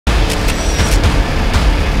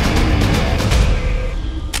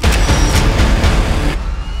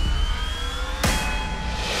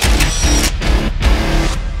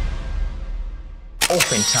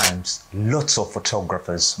Oftentimes, lots of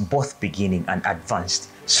photographers, both beginning and advanced,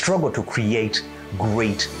 struggle to create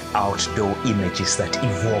great outdoor images that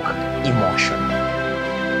evoke emotion.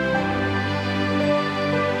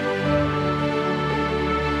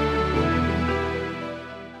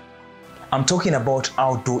 I'm talking about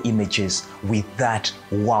outdoor images with that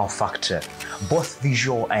wow factor, both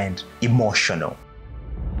visual and emotional.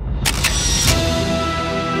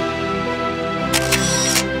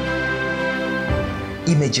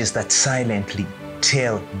 Images that silently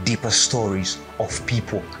tell deeper stories of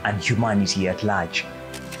people and humanity at large.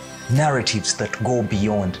 Narratives that go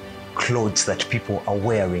beyond clothes that people are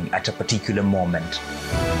wearing at a particular moment.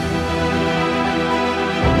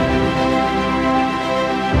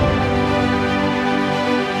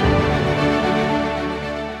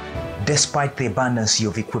 Despite the abundance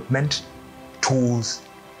of equipment, tools,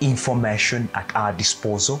 information at our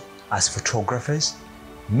disposal as photographers,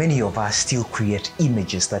 many of us still create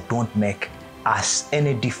images that don't make us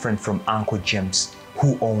any different from Uncle James,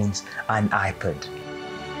 who owns an iPad.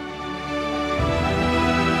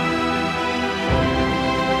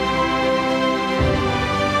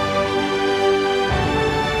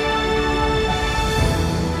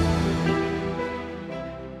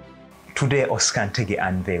 Today, Oscar.ntege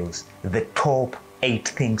unveils the top 8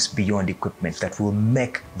 things beyond equipment that will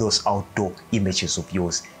make those outdoor images of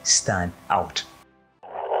yours stand out.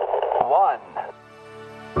 1.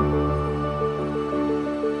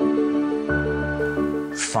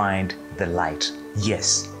 Find the light.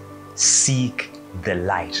 Yes, seek the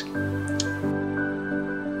light.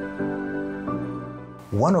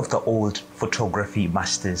 One of the old photography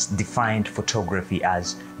masters defined photography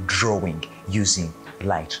as drawing using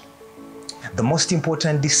light. The most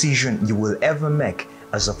important decision you will ever make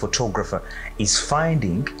as a photographer is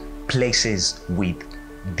finding places with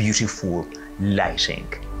beautiful lighting.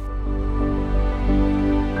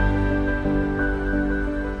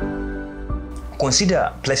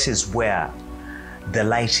 Consider places where the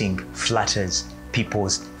lighting flatters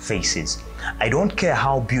people's faces. I don't care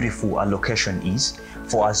how beautiful a location is,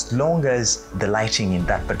 for as long as the lighting in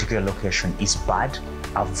that particular location is bad,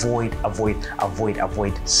 avoid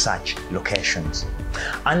such locations.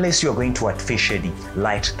 Unless you're going to artificially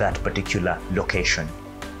light that particular location.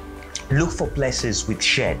 Look for places with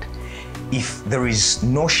shade. If there is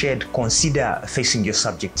no shade, consider facing your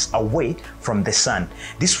subjects away from the sun.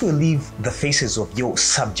 This will leave the faces of your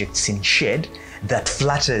subjects in shade that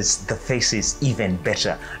flatters the faces even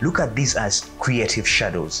better. Look at these as creative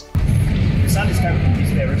shadows. The sun is coming in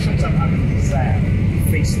this direction, so I'm having this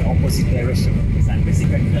face the opposite direction of the sun.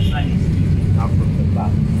 Basically, the sun is looking out from the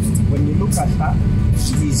back. When you look at her,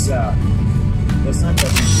 she is the sun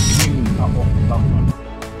that is beaming her off the background.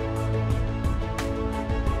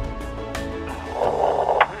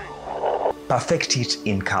 Perfect it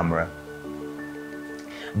in camera.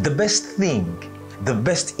 The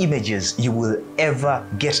best images you will ever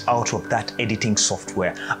get out of that editing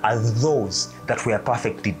software are those that were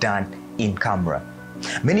perfectly done in camera.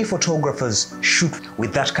 Many photographers shoot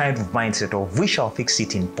with that kind of mindset of we shall fix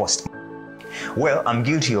it in post. Well, I'm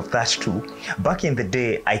guilty of that too. Back in the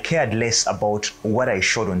day, I cared less about what I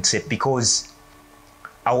shot on set because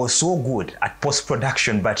I was so good at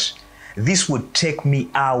post-production, but this would take me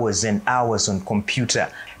hours and hours on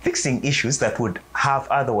computer, fixing issues that would have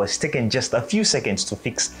otherwise taken just a few seconds to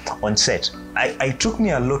fix on set. It took me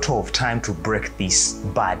a lot of time to break this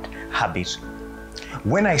bad habit.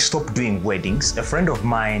 When I stopped doing weddings, a friend of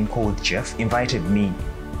mine called Jeff invited me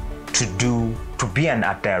to be an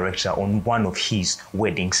art director on one of his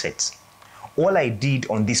wedding sets. All I did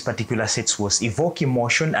on these particular sets was evoke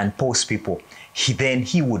emotion and pose people.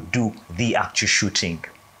 He would do the actual shooting.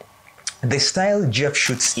 The style Jeff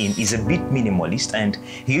shoots in is a bit minimalist, and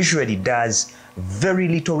he usually does very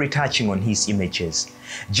little retouching on his images.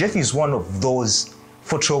 Jeff is one of those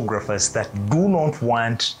photographers that do not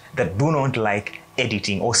like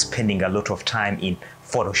editing or spending a lot of time in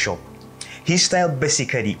Photoshop. His style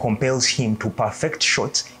basically compels him to perfect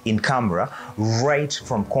shots in camera right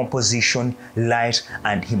from composition, light,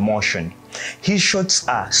 and emotion. His shots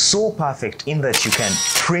are so perfect in that you can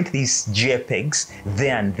print these JPEGs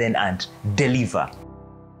there and then and deliver.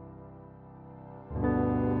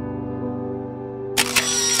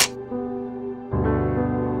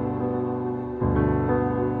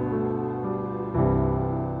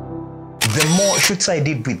 The more shoots I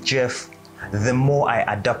did with Jeff, the more I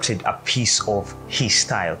adopted a piece of his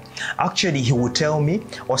style. Actually, he would tell me,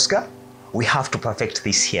 Oscar, we have to perfect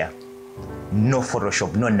this here. No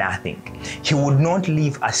Photoshop, no nothing. He would not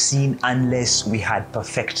leave a scene unless we had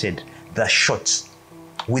perfected the shots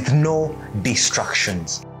with no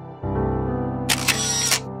distractions.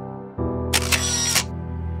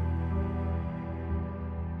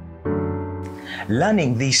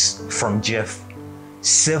 Learning this from Jeff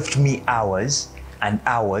saved me hours and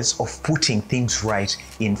hours of putting things right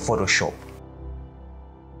in Photoshop.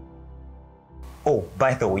 Oh,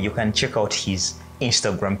 by the way, you can check out his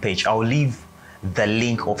Instagram page. I'll leave the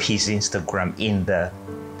link of his Instagram in the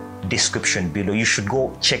description below. You should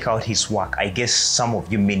go check out his work. I guess some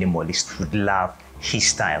of you minimalists would love his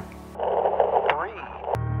style. 3.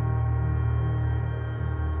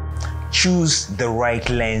 Choose the right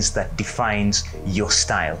lens that defines your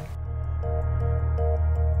style.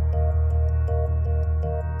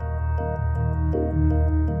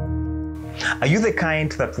 Are you the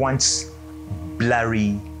kind that wants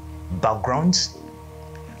blurry backgrounds?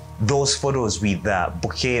 Those photos with a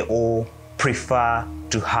bokeh, or prefer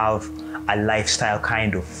to have a lifestyle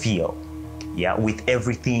kind of feel, yeah, with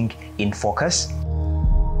everything in focus?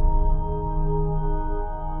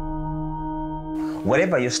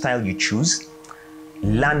 Whatever your style you choose,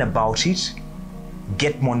 learn about it,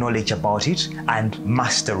 get more knowledge about it, and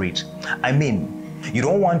master it. I mean, you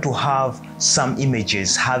don't want to have some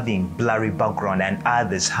images having blurry background and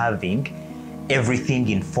others having everything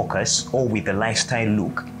in focus or with a lifestyle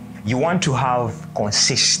look. You want to have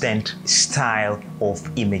consistent style of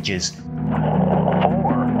images. 4.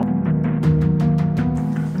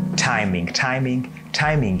 Timing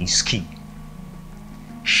is key.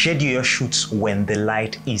 Schedule your shoots when the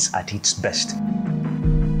light is at its best.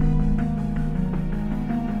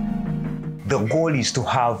 The goal is to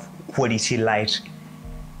have quality light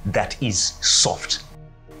that is soft.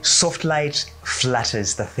 Soft light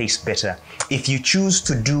flatters the face better. If you choose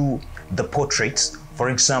to do the portraits, for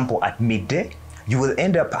example, at midday, you will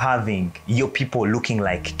end up having your people looking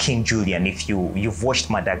like King Julian. If you've watched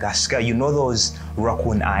Madagascar, you know those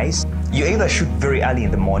raccoon eyes. You either shoot very early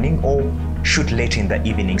in the morning or shoot late in the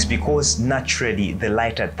evenings, because naturally the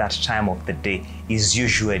light at that time of the day is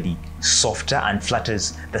usually softer and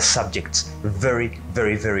flatters the subjects very,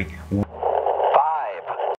 very, very well.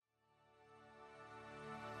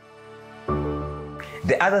 5.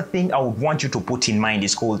 The other thing I would want you to put in mind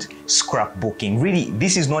is called scrapbooking. Really,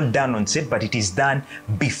 this is not done on set, but it is done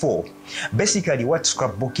before. Basically, what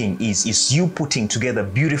scrapbooking is you putting together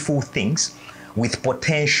beautiful things with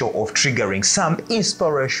potential of triggering some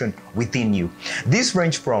inspiration within you. These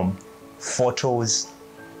range from photos,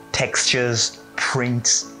 textures,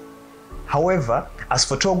 prints. However, as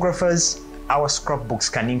photographers, our scrapbooks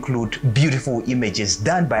can include beautiful images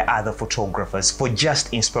done by other photographers for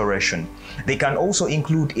just inspiration. They can also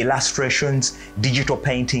include illustrations, digital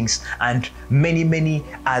paintings, and many, many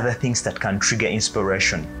other things that can trigger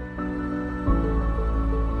inspiration.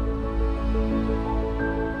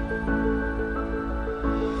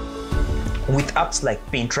 With apps like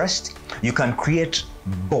Pinterest, you can create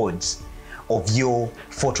boards of your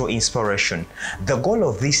photo inspiration. The goal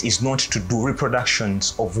of this is not to do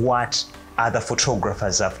reproductions of what other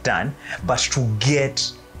photographers have done, but to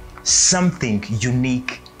get something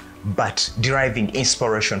unique but deriving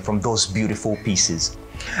inspiration from those beautiful pieces.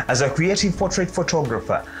 As a creative portrait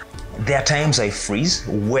photographer, there are times I freeze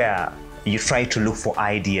where you try to look for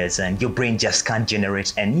ideas and your brain just can't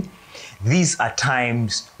generate any. These are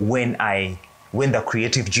times when the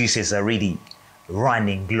creative juices are really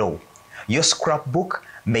running low. Your scrapbook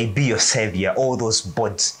may be your savior. All those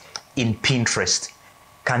boards in Pinterest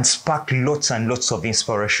can spark lots and lots of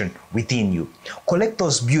inspiration within you. Collect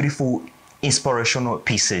those beautiful inspirational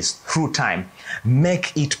pieces through time.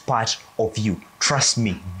 Make it part of you. Trust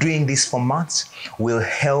me, doing this for months will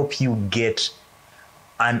help you get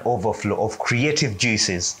an overflow of creative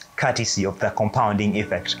juices, courtesy of the compounding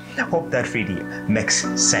effect. Hope that really makes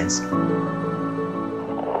sense.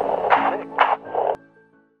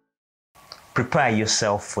 Prepare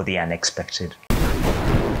yourself for the unexpected.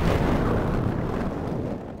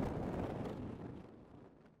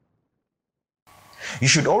 You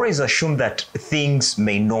should always assume that things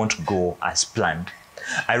may not go as planned.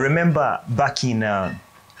 I remember back in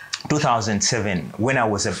 2007, when I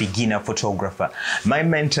was a beginner photographer, my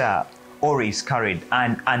mentor always carried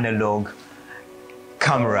an analog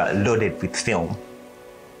camera loaded with film.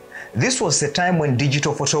 This was the time when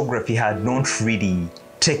digital photography had not really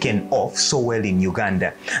taken off so well in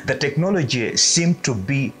Uganda. The technology seemed to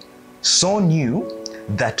be so new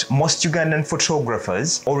that most Ugandan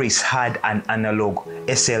photographers always had an analog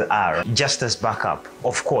SLR just as backup,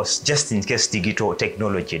 of course, just in case digital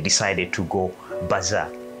technology decided to go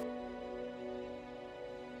berserk.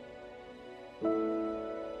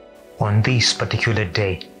 On this particular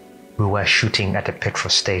day, we were shooting at a petrol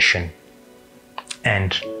station,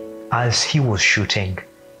 and as he was shooting,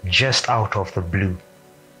 just out of the blue,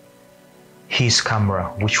 his camera,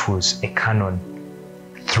 which was a Canon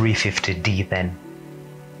 350D then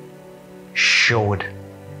showed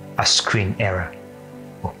a screen error.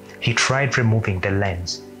 He tried removing the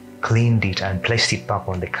lens, cleaned it and placed it back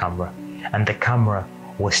on the camera, and the camera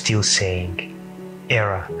was still saying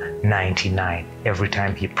error 99 every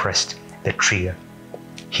time he pressed the trigger.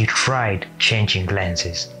 He tried changing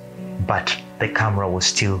lenses, but the camera was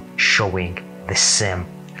still showing the same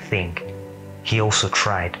thing. He also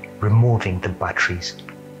tried removing the batteries.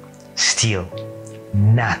 Still,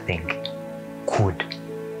 nothing could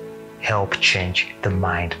help change the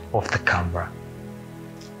mind of the camera.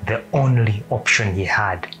 The only option he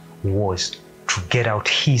had was to get out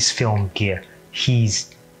his film gear,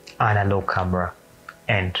 his analog camera,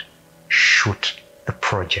 and shoot the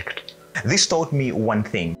project. This taught me one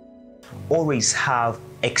thing: always have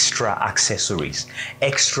extra accessories,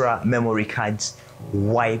 extra memory cards,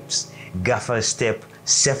 wipes, gaffer tape,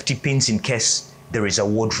 safety pins in case there is a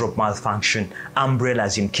wardrobe malfunction,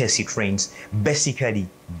 umbrellas in case it rains. Basically,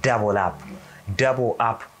 double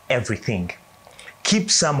up everything.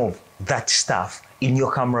 Keep some of that stuff in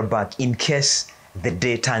your camera bag in case the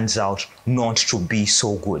day turns out not to be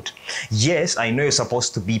so good. Yes, I know you're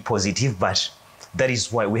supposed to be positive, but that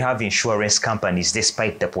is why we have insurance companies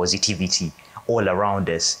despite the positivity all around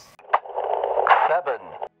us. 7.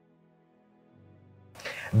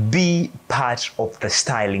 Be part of the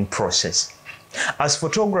styling process. As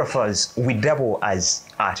photographers, we double as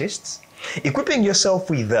artists. Equipping yourself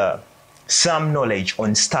with some knowledge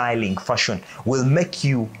on styling, fashion will make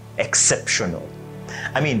you exceptional.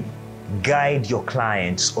 I mean, guide your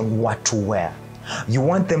clients on what to wear. You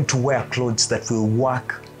want them to wear clothes that will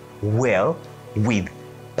work well with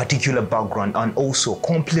particular background and also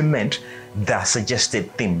complement the suggested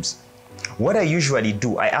themes. What I usually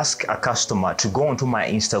do, I ask a customer to go onto my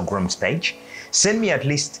Instagram page, send me at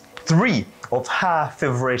least 3 of her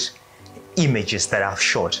favorite images that I've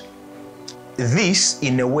shot. This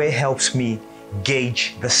in a way helps me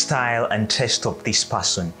gauge the style and taste of this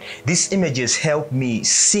person. These images help me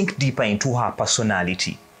sink deeper into her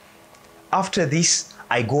personality. After this,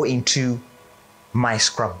 I go into my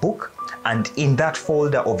scrapbook, and in that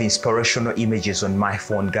folder of inspirational images on my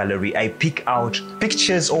phone gallery, I pick out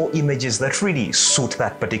pictures or images that really suit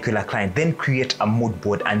that particular client, then create a mood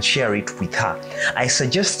board and share it with her. I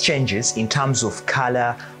suggest changes in terms of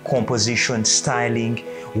color, composition, styling.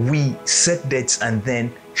 We set dates and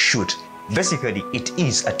then shoot. Basically, it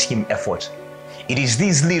is a team effort. It is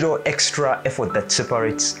this little extra effort that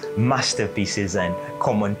separates masterpieces and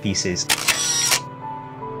common pieces.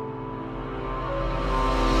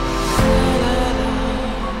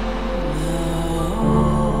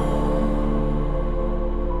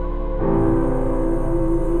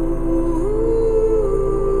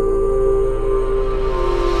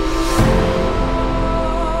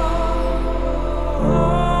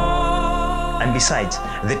 Besides,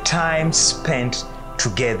 the time spent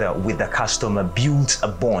together with the customer builds a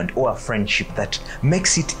bond or a friendship that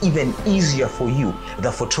makes it even easier for you,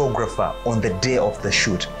 the photographer, on the day of the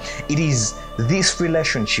shoot. It is this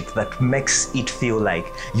relationship that makes it feel like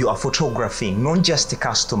you are photographing not just a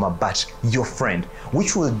customer but your friend,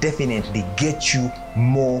 which will definitely get you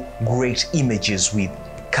more great images with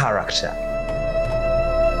character.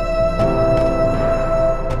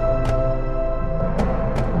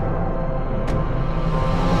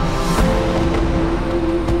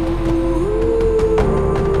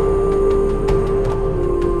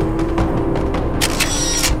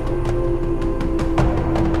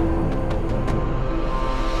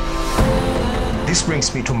 This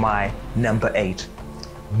brings me to my number 8.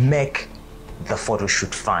 Make the photo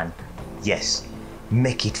shoot fun. Yes,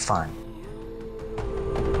 make it fun.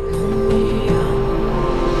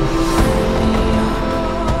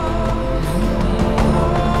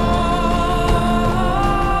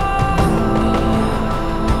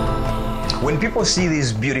 When people see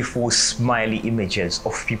these beautiful smiley images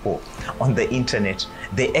of people on the internet,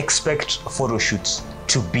 they expect photo shoots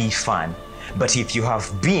to be fun. But if you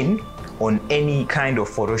have been on any kind of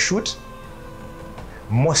photo shoot,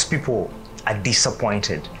 most people are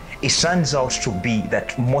disappointed. It turns out to be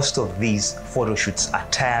that most of these photo shoots are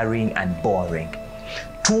tiring and boring.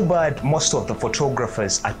 Too bad most of the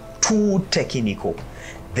photographers are too technical.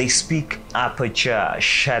 They speak aperture,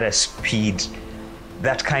 shutter speed,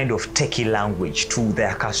 that kind of techie language to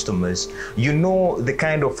their customers. You know, the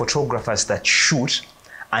kind of photographers that shoot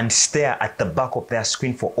and stare at the back of their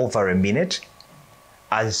screen for over a minute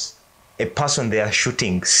as a person they are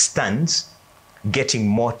shooting stands, getting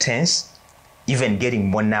more tense, even getting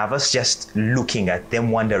more nervous, just looking at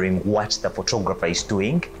them, wondering what the photographer is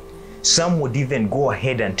doing. Some would even go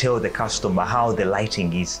ahead and tell the customer how the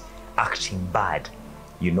lighting is acting bad.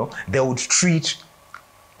 you know. They would treat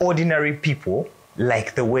ordinary people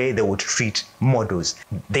like the way they would treat models.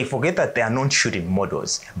 They forget that they are not shooting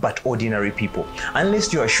models, but ordinary people.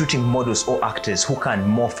 Unless you are shooting models or actors who can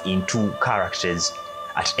morph into characters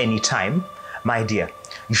at any time, my dear,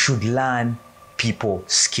 you should learn people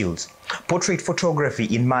skills. Portrait photography,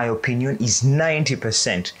 in my opinion, is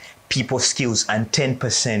 90% people skills and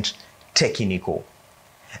 10% technical.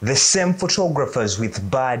 The same photographers with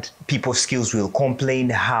bad people skills will complain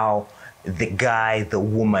how the guy, the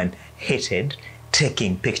woman hated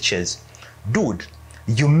taking pictures. Dude,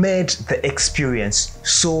 you made the experience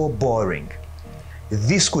so boring.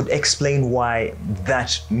 This could explain why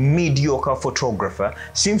that mediocre photographer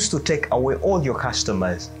seems to take away all your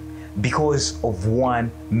customers, because of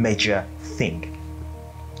one major thing.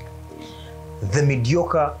 The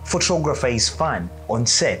mediocre photographer is fun on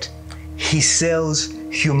set. He sells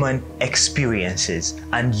human experiences,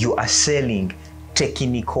 and you are selling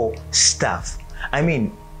technical stuff. I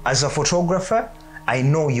mean, as a photographer, I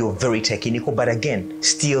know you're very technical, but again,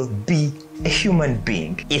 still be a human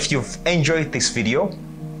being. If you've enjoyed this video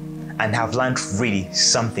and have learned really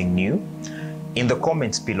something new, in the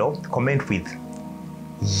comments below, comment with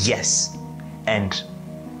yes, and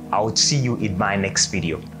I would see you in my next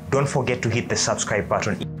video. Don't forget to hit the subscribe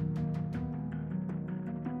button.